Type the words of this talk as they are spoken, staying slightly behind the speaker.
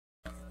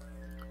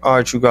All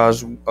right, you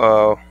guys,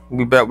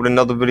 we back with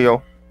another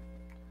video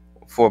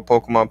for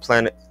Pokemon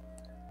Planet.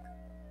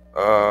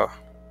 Uh,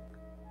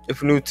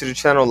 if you're new to the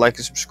channel, like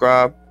and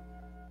subscribe,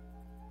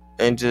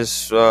 and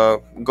just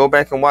go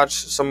back and watch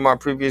some of my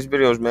previous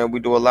videos, man. We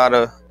do a lot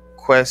of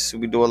quests,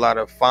 we do a lot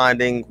of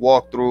finding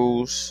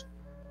walkthroughs,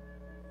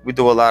 we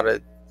do a lot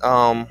of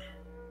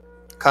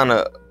kind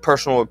of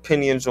personal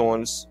opinions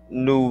on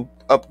new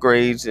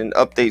upgrades and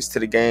updates to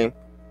the game,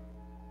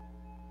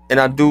 and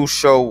I do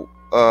show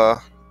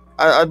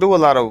I do a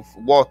lot of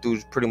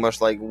walkthroughs, pretty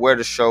much like where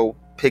to show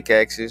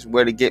pickaxes,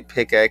 where to get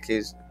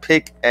pickaxes,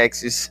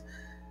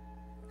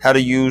 how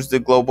to use the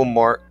global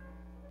mart,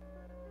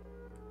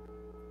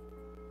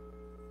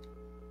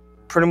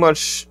 pretty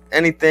much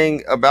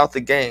anything about the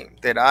game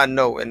that I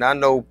know, and I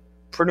know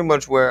pretty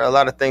much where a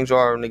lot of things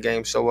are in the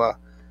game. So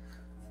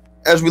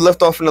as we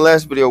left off in the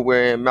last video,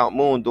 we're in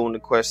Mt.Moon doing the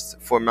quest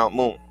for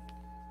Mt.Moon.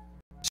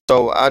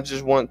 So I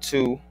just want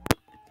to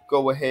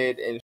go ahead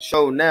and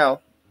show now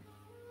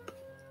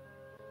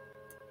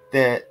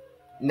that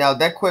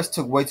that quest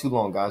took way too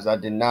long, guys. I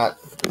did not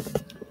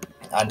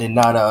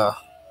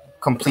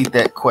complete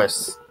that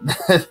quest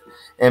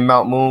in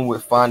Mt.Moon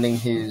with finding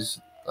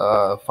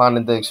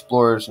the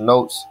explorer's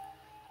notes.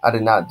 I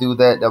did not do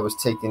that. That was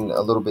taking a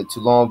little bit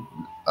too long.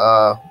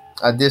 I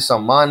did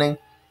some mining,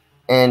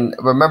 and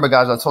remember,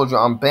 guys, I told you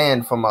I'm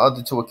banned from my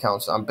other two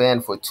accounts. I'm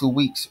banned for 2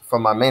 weeks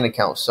from my main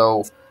account.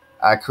 So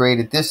I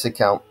created this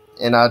account,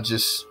 and I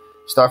just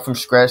start from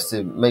scratch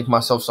to make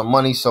myself some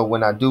money. So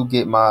when I do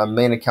get my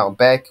main account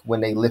back,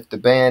 when they lift the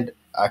ban,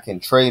 I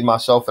can trade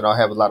myself and I'll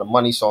have a lot of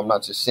money. So I'm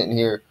not just sitting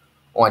here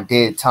on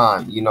dead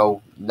time,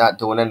 not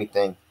doing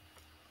anything.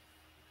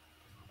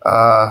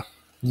 Trying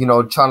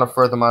to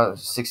further my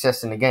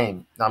success in the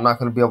game. I'm not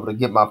going to be able to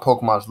get my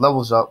Pokemon's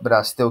levels up, but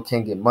I still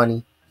can get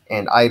money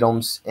and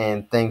items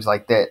and things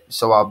like that.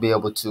 So I'll be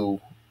able to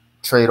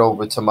trade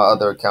over to my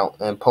other account.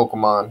 And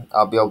Pokemon,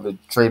 I'll be able to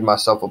trade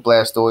myself a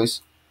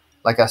Blastoise,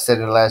 like I said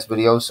in the last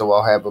video. So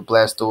I'll have a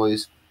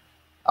Blastoise.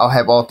 I'll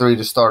have all three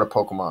to start a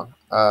Pokemon.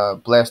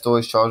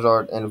 Blastoise,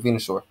 Charizard, and a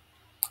Venusaur.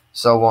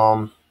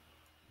 So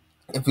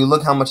if you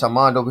look how much I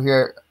mined over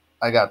here,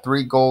 I got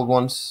 3 gold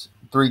ones,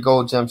 3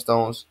 gold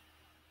gemstones,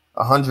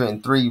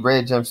 103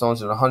 red gemstones,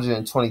 and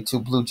 122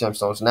 blue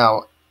gemstones.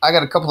 Now, I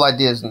got a couple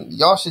ideas, and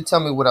y'all should tell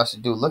me what I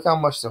should do. Look how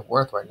much they're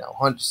worth right now.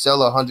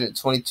 Sell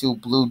 122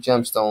 blue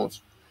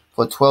gemstones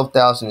for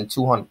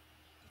 12,200,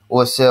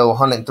 or sell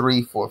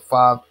 103 for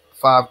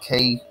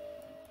 5K.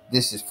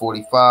 This is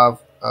 45,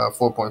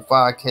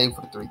 4.5K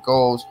for the 3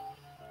 golds.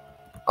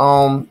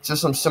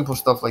 Just some simple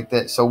stuff like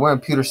that. So we're in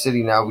Pewter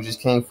City now. We just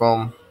came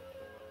from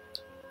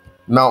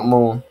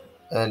Mt.Moon,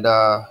 and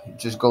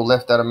just go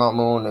left out of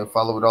Mt.Moon and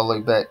follow it all the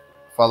way back.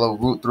 Follow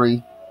Route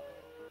 3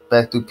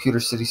 back through Pewter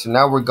City. So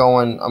now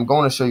I'm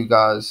going to show you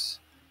guys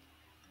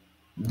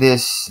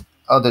this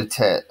other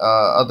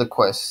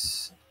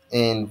quests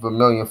in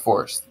Vermilion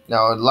Forest.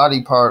 Now, a lot of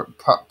you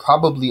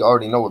probably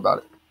already know about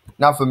it.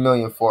 Not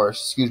Vermilion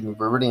Forest, excuse me,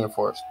 Viridian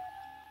Forest.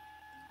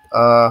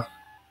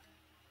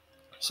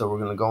 So we're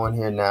going to go in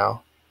here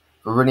now.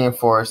 Viridian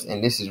Forest,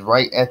 and this is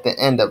right at the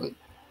end of it.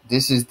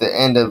 This is the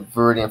end of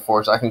Viridian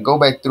Forest. I can go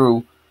back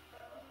through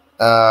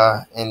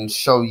and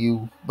show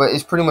you, but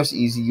it's pretty much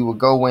easy. You will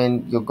go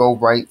in, you'll go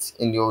right,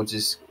 and you'll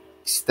just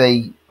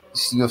stay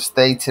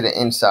to the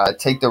inside.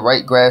 Take the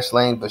right grass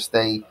lane, but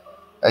stay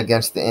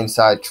against the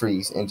inside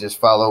trees, and just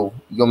follow.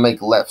 You'll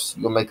make lefts.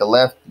 You'll make a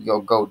left, you'll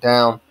go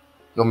down,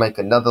 you'll make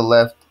another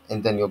left,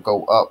 and then you'll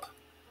go up,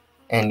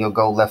 and you'll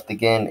go left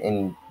again,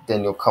 and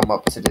then you'll come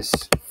up to this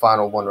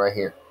final one right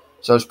here.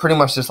 So it's pretty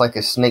much just like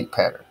a snake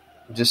pattern,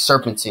 just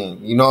serpentine,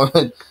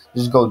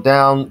 just go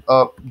down,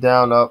 up,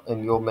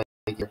 and you'll make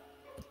it.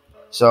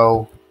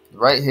 So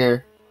right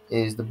here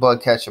is the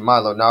bug catcher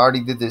Milo. Now I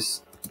already did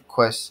this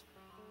quest.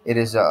 It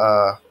is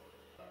now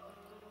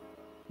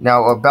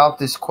about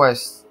this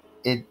quest.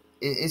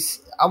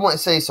 It's I wouldn't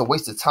say it's a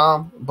waste of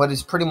time, but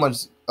it's pretty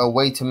much a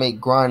way to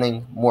make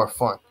grinding more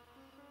fun.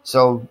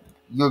 So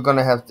you're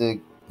gonna have to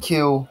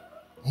kill.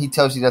 He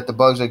tells you that the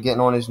bugs are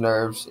getting on his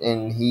nerves,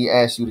 and he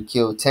asks you to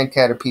kill 10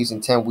 Caterpies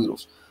and 10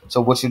 Weedles.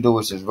 So what you do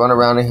is just run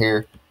around in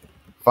here,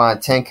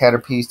 find 10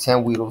 Caterpies,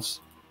 10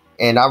 Weedles.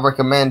 And I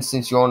recommend,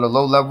 since you're on the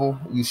low level,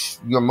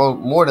 you're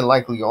more than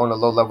likely you're on the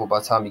low level by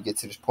the time you get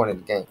to this point in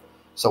the game.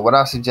 So what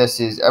I suggest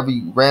is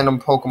every random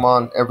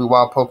Pokemon, every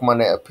wild Pokemon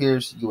that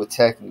appears, you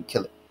attack and you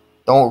kill it.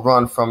 Don't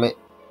run from it.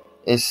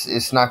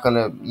 It's not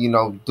gonna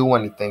do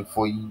anything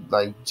for you.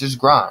 Like, just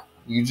grind.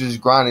 You just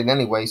grind it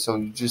anyway. So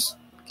you just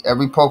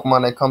every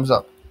Pokemon that comes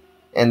up.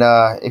 And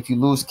if you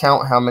lose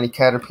count how many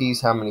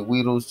Caterpies, how many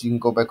Weedles, you can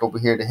go back over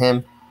here to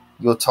him.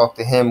 You'll talk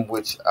to him,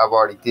 which I've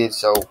already did,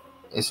 so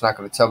it's not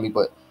going to tell me.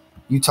 But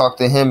you talk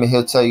to him, and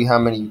he'll tell you how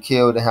many you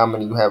killed and how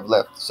many you have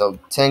left. So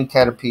 10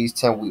 Caterpies,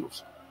 10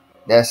 Weedles.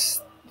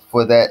 That's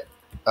for that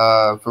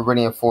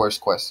Viridian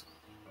Forest quest.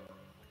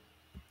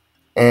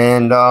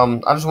 And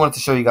I just wanted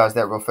to show you guys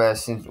that real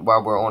fast,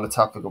 while we're on the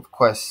topic of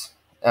quests.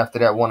 After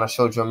that one I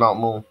showed you in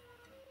Mt.Moon.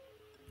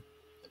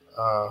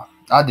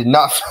 I did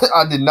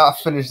not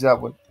finish that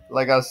one.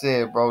 Like I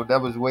said, bro,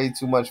 that was way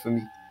too much for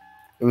me.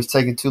 It was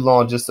taking too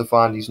long just to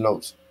find these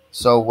notes.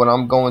 So what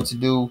I'm going to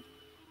do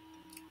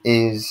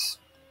is,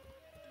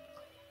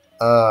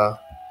 but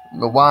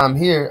while I'm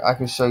here, I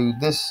can show you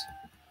this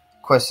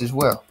quest as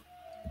well.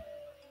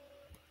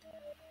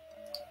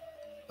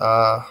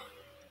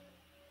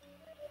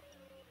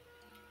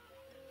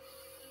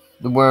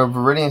 We're in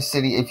Viridian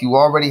City. If you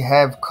already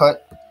have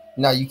cut,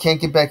 now you can't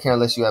get back here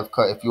unless you have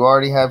cut. If you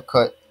already have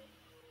cut,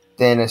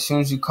 then as soon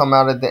as you come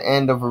out at the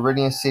end of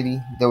Viridian City,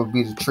 there will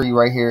be the tree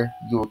right here.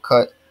 You will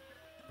cut,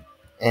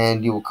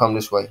 and you will come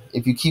this way.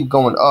 If you keep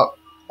going up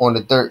on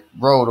the dirt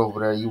road over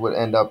there, you would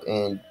end up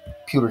in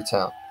Pewter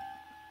Town.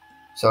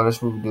 So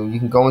that's what we do. You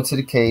can go into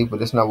the cave, but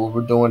that's not what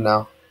we're doing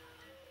now.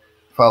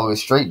 Follow it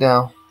straight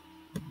down.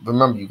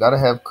 Remember, you gotta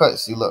have cut.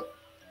 See, look,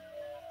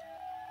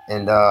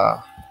 and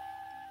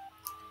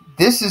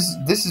this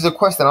is a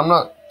quest that I'm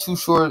not too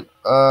sure.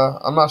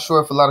 I'm not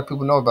sure if a lot of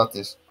people know about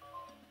this,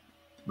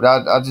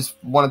 but I just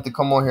wanted to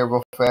come on here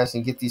real fast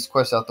and get these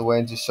quests out the way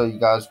and just show you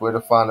guys where to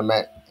find them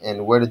at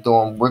and where to do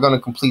them. We're gonna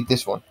complete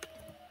this one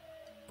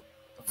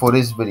for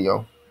this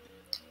video.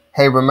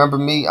 Hey, remember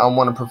me? I'm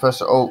one of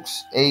Professor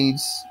Oak's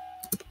aides.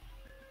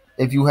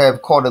 If you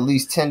have caught at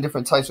least 10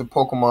 different types of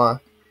Pokemon,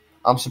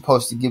 I'm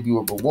supposed to give you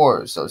a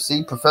reward. So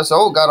see, Professor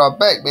Oak got our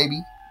back,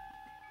 baby.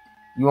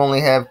 You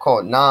only have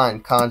caught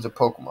 9 kinds of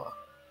Pokemon.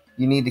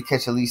 You need to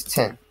catch at least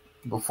 10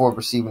 before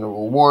receiving a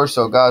reward.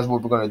 So guys,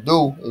 what we're going to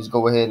do is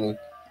go ahead and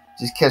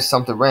just catch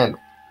something random.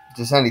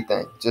 Just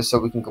anything. Just so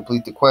we can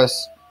complete the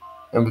quest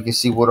and we can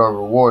see what our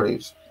reward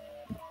is.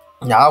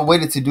 Now, I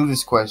waited to do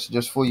this quest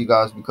just for you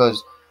guys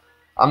because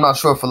I'm not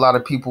sure if a lot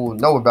of people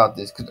know about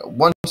this. Because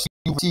once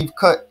you receive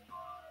cut,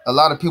 a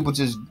lot of people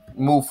just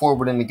move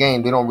forward in the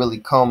game. They don't really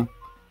come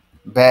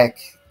back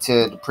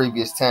to the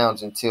previous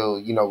towns until,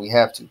 you know, we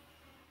have to.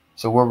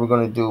 So what we're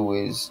gonna do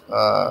is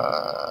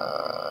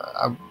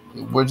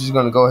we're just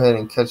gonna go ahead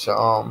and catch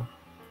a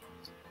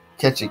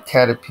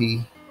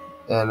Caterpie,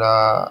 and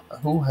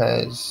who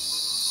has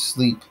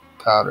sleep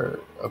powder?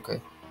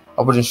 Okay,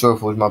 I wasn't sure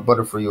if it was my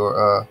Butterfree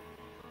or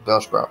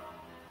Bellsprout.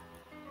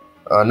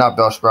 Not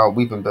Bellsprout,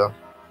 Weeping Bell.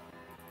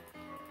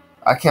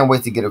 I can't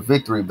wait to get a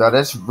victory bell.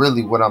 That's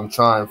really what I'm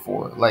trying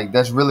for. Like,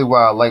 that's really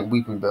why I like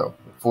Weeping Bell,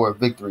 for a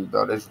victory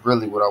bell. That's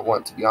really what I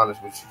want, to be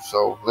honest with you.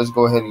 So let's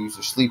go ahead and use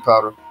the sleep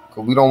powder,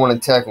 because we don't want to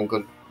attack him,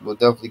 because we'll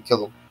definitely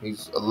kill him.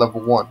 He's a level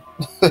 1.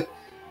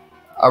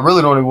 I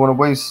really don't even want to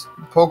waste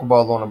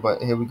Pokeball on him, but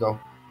here we go.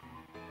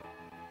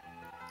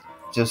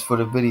 Just for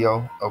the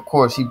video. Of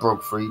course, he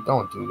broke free.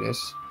 Don't do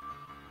this.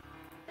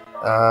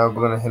 We're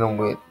going to hit him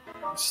with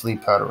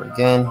sleep powder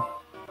again.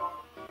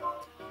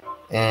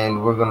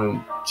 And we're going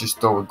to just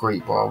throw a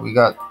Great Ball. We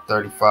got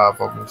 35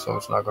 of them, so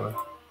it's not going to...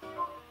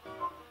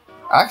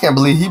 I can't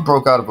believe he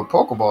broke out of a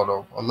Pokeball,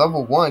 though. A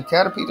level 1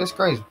 Caterpie? That's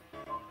crazy.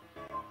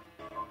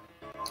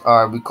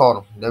 Alright, we caught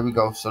him. There we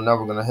go. So now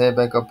we're going to head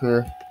back up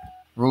here.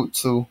 Route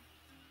 2.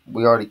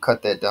 We already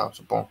cut that down,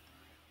 so boom.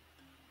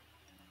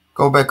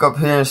 Go back up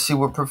here and see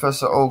what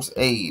Professor Oak's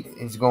aid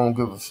is going to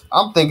give us.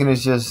 I'm thinking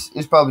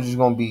it's probably just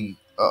going to be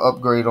an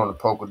upgrade on the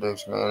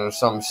Pokedex, man, or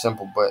something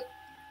simple, but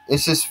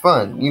it's just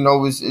fun. You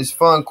know, it's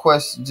fun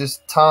quests,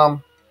 just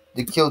time,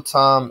 the kill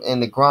time,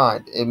 and the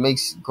grind. It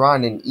makes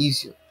grinding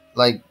easier,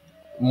 like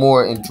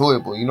more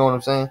enjoyable. You know what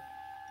I'm saying?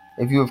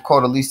 If you have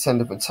caught at least 10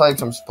 different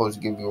types, I'm supposed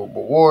to give you a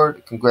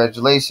reward.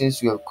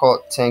 Congratulations, you have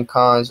caught 10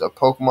 kinds of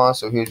Pokemon,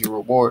 so here's your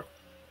reward.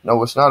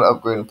 No, it's not an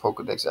upgrade in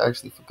Pokedex. I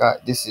actually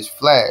forgot. This is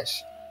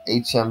Flash.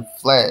 HM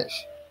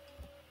Flash.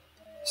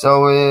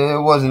 So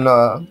it wasn't,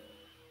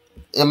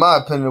 in my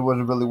opinion, it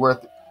wasn't really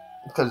worth it.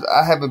 Because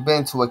I haven't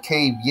been to a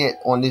cave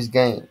yet on this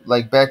game.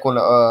 Like back on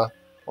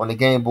the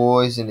Game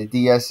Boys and the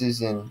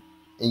DS's and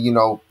you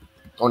know,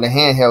 on the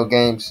handheld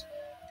games,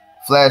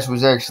 Flash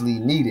was actually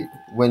needed.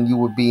 When you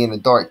would be in a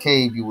dark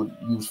cave, you would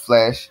use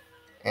Flash,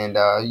 and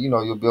you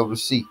know, you'll be able to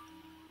see.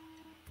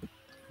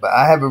 But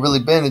I haven't really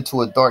been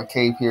into a dark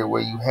cave here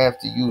where you have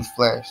to use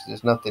Flash.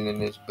 There's nothing in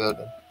this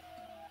building.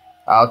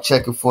 I'll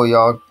check it for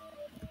y'all,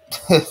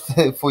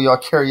 for y'all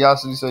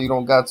curiosity, so you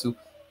don't got to.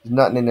 There's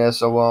nothing in there.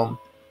 So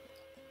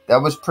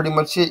that was pretty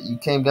much it. You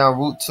came down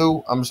Route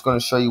 2. I'm just going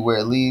to show you where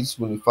it leads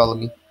when you follow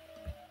me.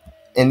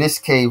 In this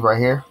cave right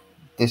here,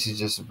 this is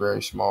just a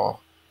very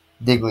small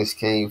Digless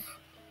cave.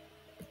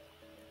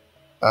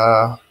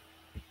 I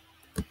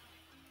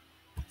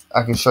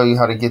can show you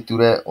how to get through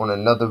that on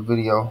another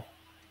video.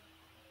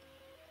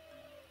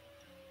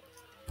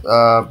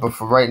 But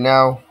for right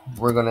now,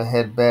 we're going to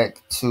head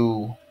back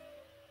to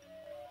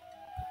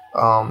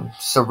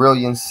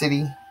Cerulean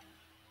City.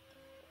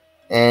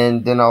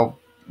 And then I'll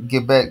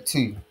get back to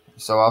you.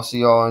 So I'll see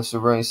y'all in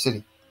Cerulean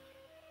City.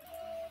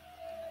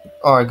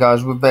 Alright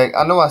guys, we're back.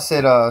 I know I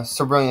said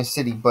Cerulean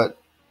City, but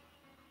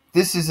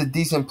this is a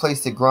decent place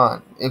to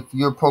grind. If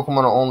your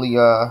Pokemon are only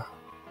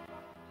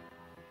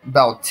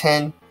about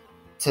 10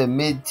 to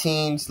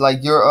mid-teens,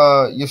 like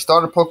your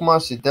starter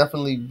Pokemon should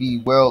definitely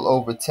be well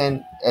over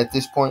 10 at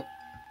this point.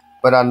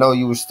 But I know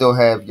you would still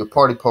have your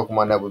party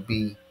Pokemon that would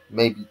be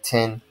maybe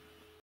 10,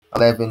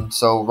 11.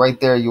 So right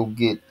there you'll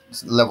get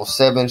level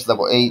 7s,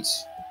 level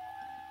 8s.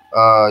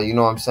 You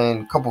know what I'm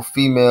saying? A couple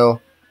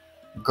female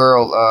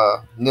girl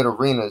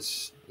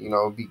Nidorinas,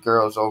 be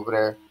girls over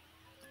there.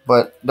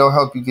 But they'll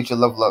help you get your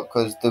level up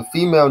because the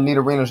female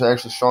Nidorinas are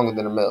actually stronger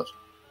than the males,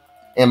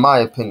 in my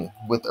opinion,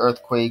 with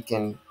Earthquake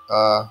and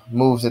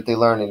moves that they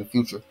learn in the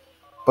future.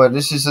 But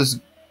this is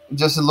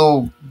just a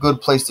little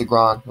good place to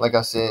grind. Like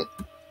I said,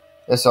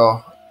 that's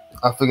all.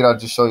 I figured I'd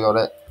just show y'all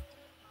that.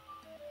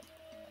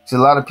 So a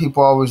lot of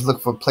people always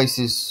look for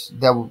places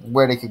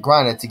where they could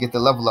grind at to get the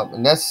level up,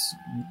 and that's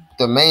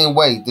the main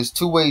way. There's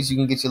two ways you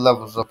can get your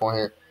levels up on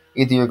here.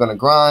 Either you're gonna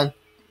grind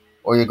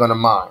or you're gonna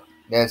mine.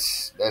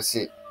 That's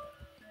it.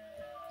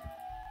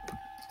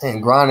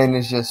 And grinding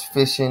is just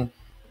fishing,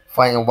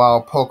 fighting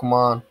wild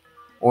Pokemon,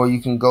 or you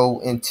can go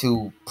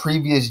into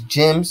previous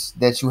gyms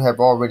that you have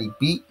already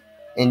beat,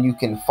 and you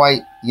can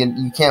fight.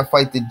 You can't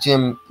fight the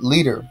gym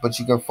leader, but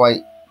you can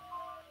fight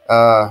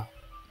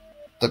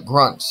the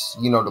grunts,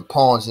 the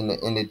pawns in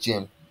the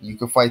gym. You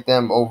can fight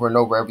them over and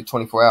over every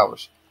 24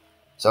 hours.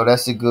 So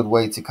that's a good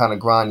way to kind of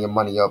grind your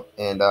money up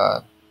and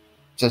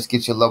just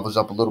get your levels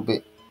up a little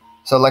bit.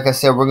 So like I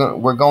said,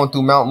 we're going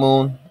through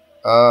Mt.Moon.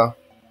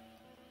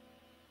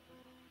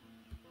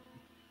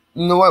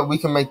 You know what? We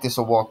can make this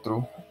a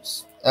walkthrough.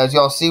 As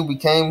y'all see, we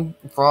came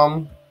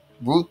from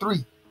Route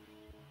 3.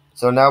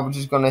 So now we're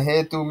just going to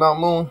head through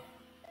Mt.Moon.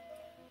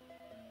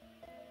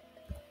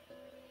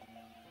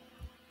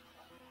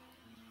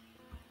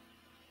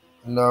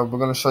 And we're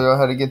going to show y'all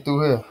how to get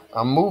through here.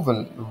 I'm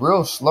moving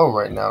real slow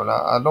right now.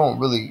 Now, I don't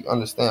really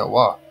understand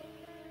why.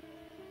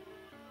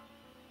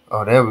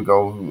 Oh, there we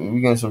go.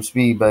 We're getting some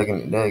speed back in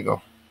it. There you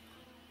go.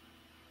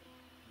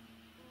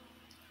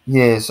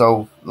 Yeah,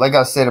 so like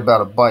I said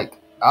about a bike,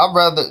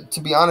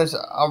 to be honest,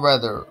 I'd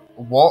rather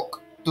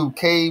walk through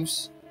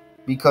caves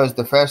because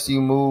the faster you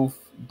move,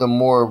 the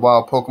more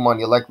wild Pokemon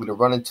you're likely to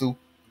run into.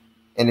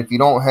 And if you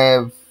don't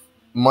have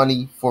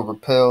money for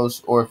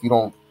repels, or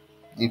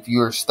if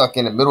you're stuck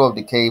in the middle of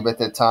the cave at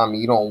that time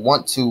and you don't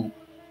want to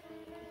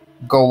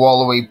go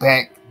all the way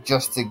back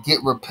just to get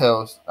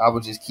repels, I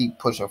would just keep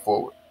pushing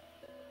forward.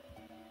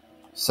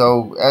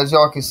 So as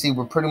y'all can see,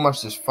 we're pretty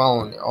much just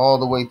following it all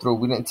the way through.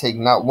 We didn't take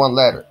not one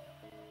ladder.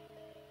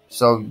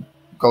 So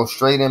go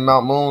straight in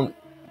Mt.Moon.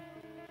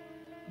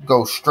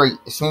 Go straight.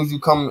 As soon as you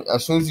come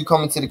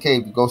into the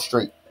cave, you go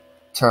straight.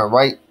 Turn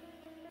right,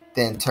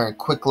 then turn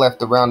quick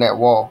left around that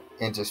wall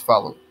and just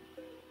follow it.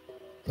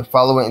 And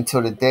follow it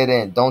until the dead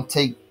end. Don't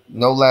take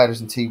no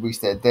ladders until you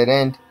reach that dead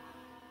end.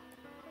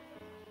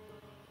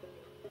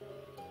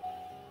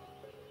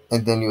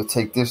 And then you'll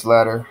take this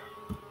ladder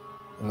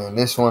and then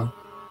this one.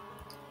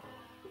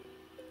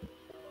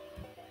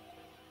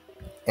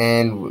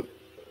 And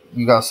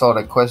you guys saw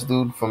that quest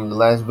dude from the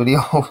last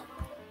video.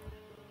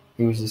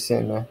 He was just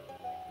sitting there.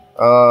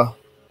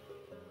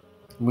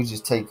 We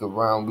just take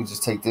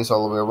this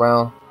all the way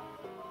around.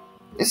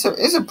 It's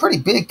a pretty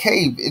big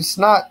cave. It's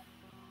not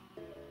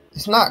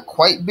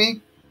quite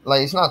big.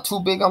 Like, it's not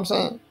too big, I'm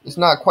saying. It's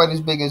not quite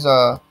as big as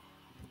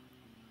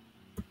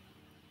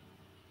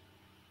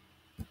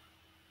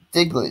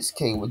Diglett's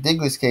Cave. Well,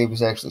 Diglett's Cave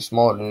is actually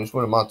smaller than this.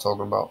 What am I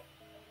talking about?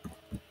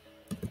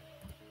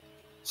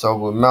 So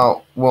we're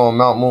on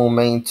Mt.Moon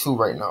Main 2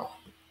 right now.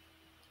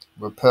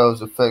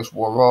 Repels effects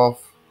wore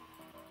off.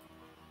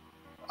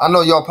 I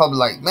know y'all probably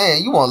like,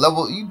 man, you on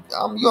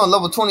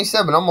level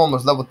 27. I'm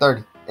almost level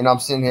 30. And I'm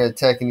sitting here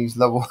attacking these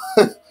level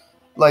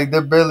like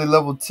they're barely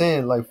level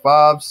 10, like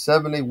 5,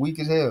 7, they weak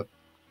as hell.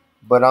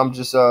 But I'm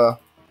just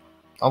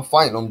I'm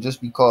fighting them just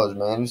because,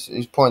 man.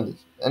 It's pointless.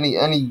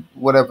 Any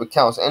whatever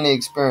counts. Any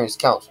experience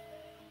counts.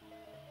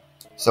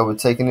 So we're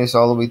taking this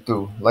all the way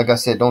through. Like I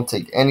said, don't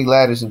take any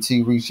ladders until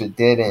you reach your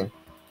dead end.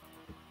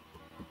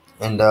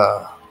 And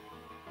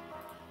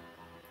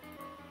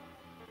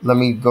let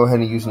me go ahead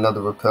and use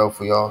another repel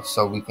for y'all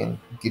so we can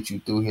get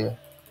you through here.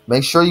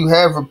 Make sure you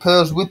have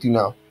repels with you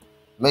now.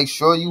 Make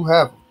sure you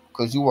have them,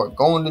 because you are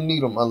going to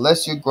need them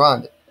unless you're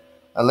grinding.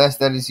 Unless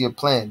that is your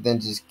plan. Then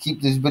just keep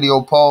this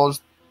video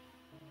paused.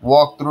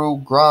 Walk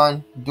through,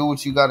 grind, do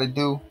what you got to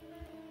do.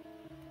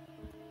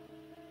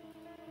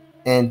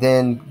 And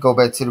then go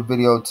back to the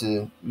video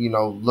to,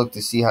 look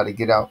to see how to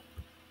get out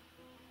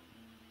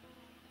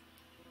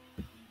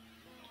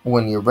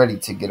when you're ready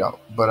to get out.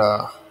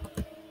 But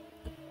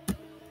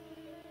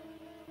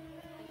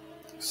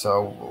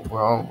so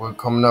we're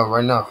coming up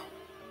right now.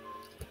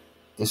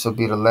 This will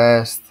be the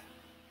last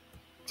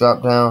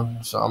drop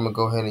down. So I'm gonna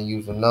go ahead and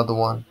use another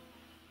one.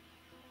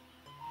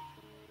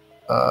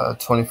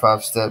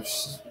 25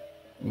 steps.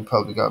 We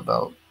probably got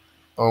about.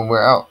 Oh,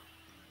 we're out.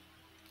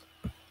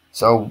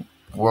 So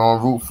we're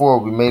on Route 4.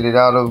 We made it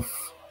out of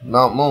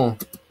Mt.Moon.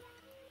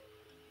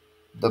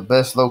 The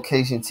best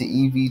location to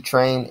EV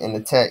train and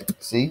attack.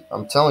 See,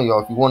 I'm telling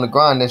y'all, if you want to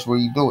grind, that's where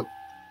you do it.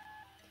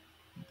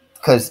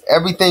 Because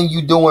everything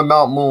you do in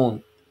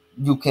Mt.Moon,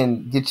 you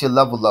can get your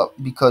level up.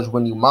 Because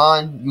when you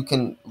mine, you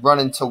can run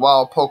into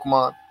wild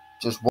Pokemon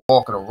just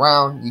walking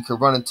around. You can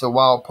run into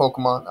wild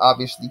Pokemon,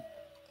 obviously.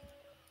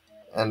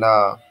 And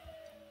I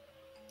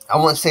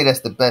wouldn't say that's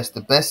the best.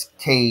 The best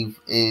cave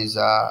is,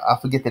 I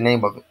forget the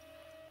name of it.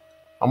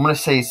 I'm gonna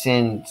say it's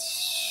in.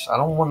 I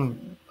don't want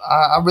to.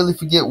 I really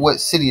forget what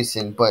city it's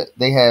in, but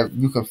they have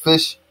you can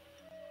fish,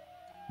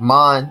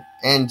 mine,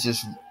 and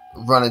just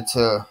run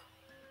into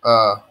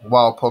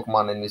wild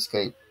Pokemon in this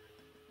cave.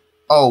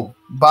 Oh,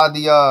 by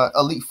the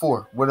Elite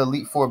Four, where the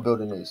Elite Four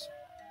building is.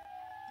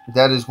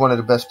 That is one of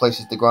the best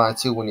places to grind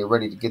to when you're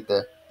ready to get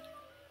there.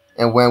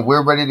 And when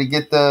we're ready to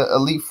get the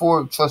Elite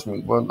Four, trust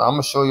me, well, I'm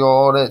gonna show you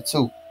all that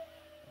too.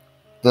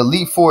 The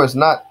Elite Four is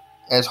not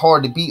as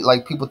hard to beat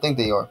like people think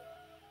they are.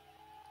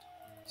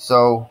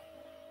 So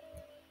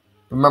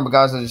remember,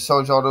 guys, I just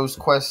showed you all those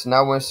quests.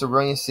 Now we're in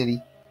Cerulean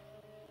City,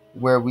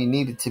 where we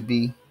needed to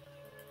be.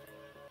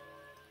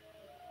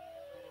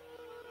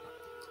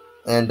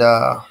 And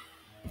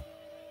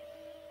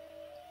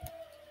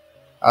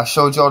I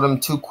showed y'all them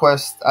 2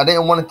 quests. I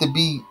didn't want it to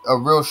be a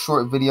real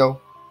short video,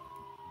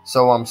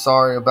 so I'm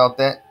sorry about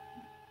that.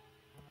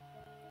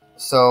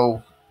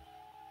 So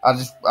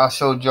I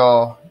showed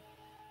y'all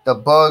the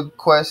bug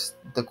quest,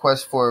 the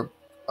quest for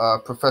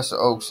Professor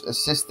Oak's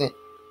assistant,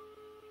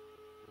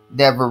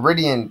 that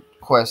Viridian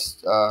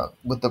quest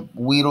with the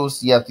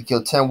Weedles. You have to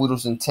kill 10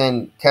 Weedles and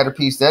 10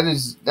 Caterpies.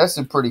 That's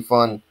a pretty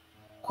fun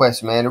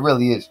quest, man. It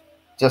really is,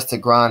 just to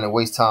grind and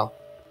waste time.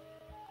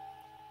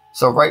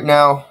 So right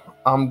now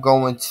I'm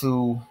going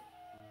to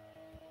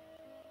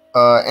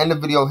end the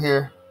video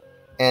here,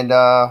 and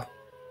let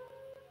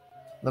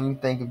me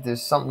think if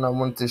there's something I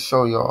wanted to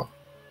show y'all.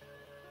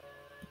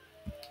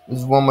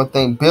 There's one more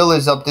thing. Bill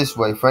is up this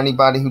way. For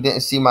anybody who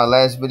didn't see my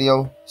last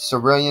video,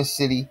 Cerulean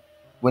City.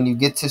 When you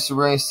get to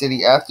Cerulean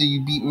City, after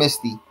you beat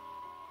Misty,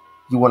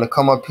 you want to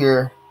come up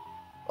here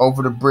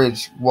over the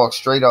bridge, walk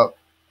straight up,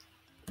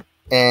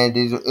 and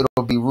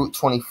it'll be Route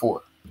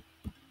 24.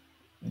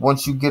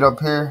 Once you get up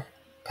here,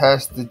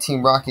 past the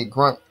Team Rocket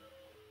grunt,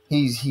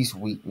 he's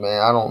weak,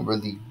 man. I don't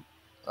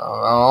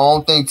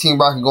think Team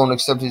Rocket gonna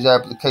accept his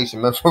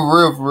application, man. For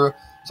real, for real.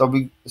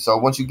 So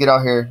once you get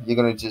out here, you're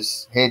gonna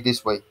just head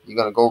this way. You're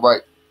gonna go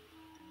right.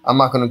 I'm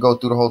not gonna go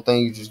through the whole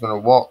thing. You're just gonna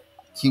walk,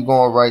 keep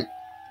going right,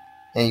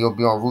 and you'll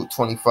be on Route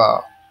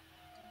 25.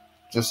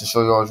 Just to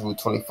show you all, it's Route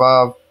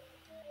 25.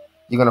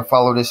 You're gonna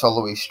follow this all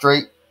the way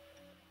straight,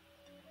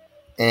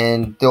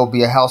 and there'll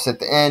be a house at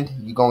the end.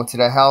 You go into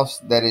that house.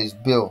 That is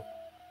Bill.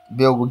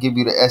 Bill will give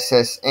you the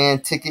SS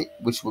and ticket,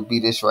 which would be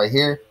this right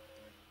here.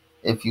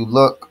 If you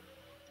look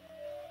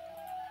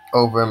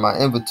over in my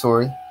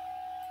inventory,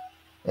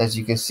 as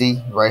you can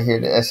see right here,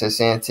 the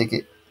SSN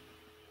ticket,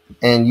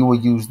 and you will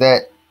use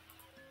that.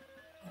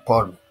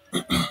 Pardon.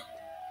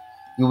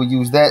 You will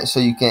use that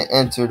so you can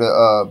enter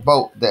the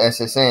boat, the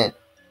SSN,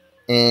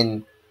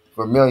 in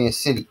Vermilion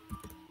City,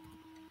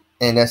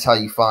 and that's how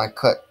you find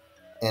Cut.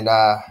 And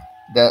I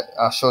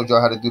showed y'all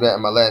how to do that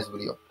in my last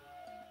video.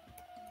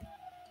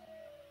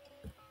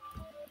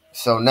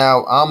 So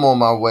now I'm on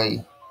my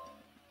way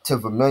to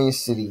Vermilion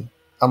City.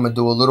 I'm gonna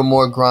do a little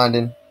more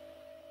grinding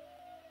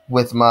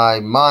with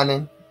my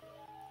mining.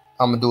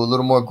 I'm gonna do a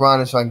little more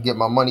grinding so I can get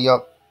my money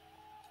up.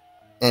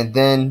 And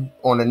then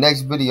on the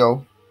next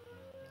video,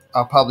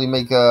 I'll probably do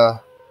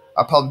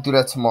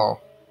that tomorrow,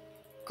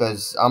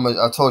 because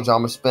I told you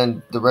I'm gonna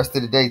spend the rest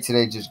of the day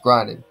today just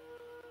grinding.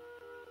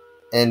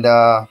 And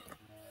I'm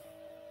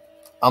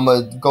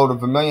gonna go to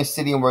Vermilion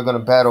City, and we're gonna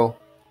battle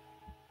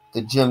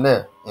the gym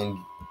there. And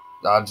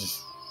I'm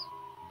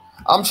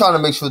trying to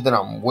make sure that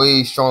I'm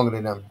way stronger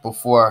than them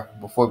before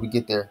we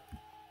get there.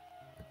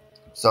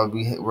 So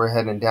we're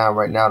heading down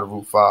right now to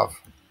Route 5.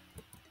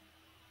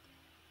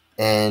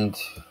 And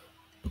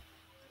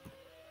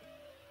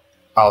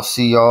I'll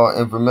see y'all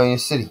in Vermilion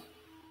City.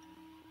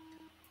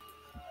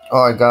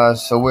 Alright,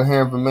 guys, so we're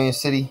here in Vermilion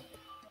City.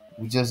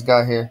 We just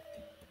got here.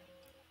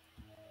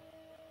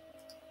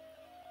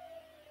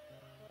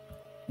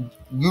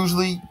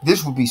 Usually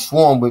this would be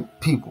swarmed with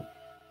people,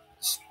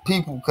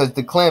 because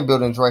the clan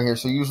building's right here.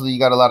 So usually you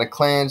got a lot of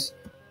clans.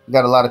 You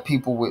got a lot of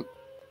people with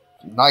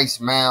nice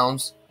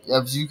mounds.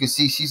 As you can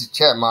see, she's a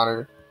chat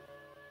monitor.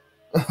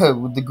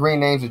 With the green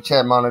names are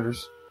chat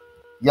monitors.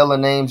 Yellow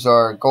names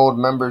are gold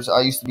members.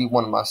 I used to be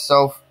one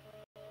myself.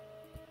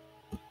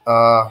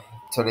 So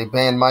they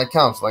banned my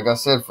accounts, like I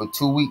said, for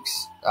 2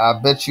 weeks. I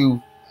bet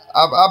you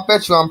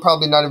I'm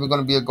probably not even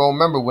going to be a gold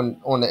member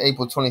on the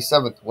April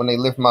 27th when they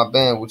lift my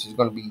ban, which is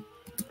going to be,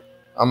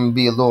 I'm going to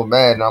be a little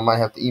mad, and I might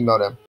have to email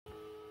them.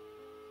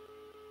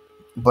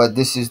 But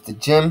this is the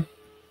gym,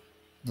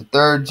 the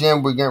 3rd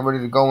gym. We're getting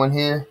ready to go in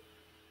here,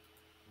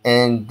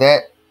 and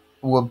that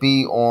will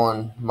be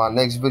on my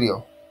next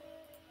video.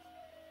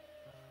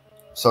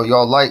 So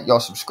y'all like, y'all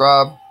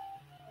subscribe,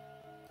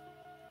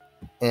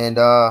 and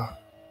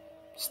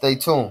stay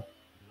tuned.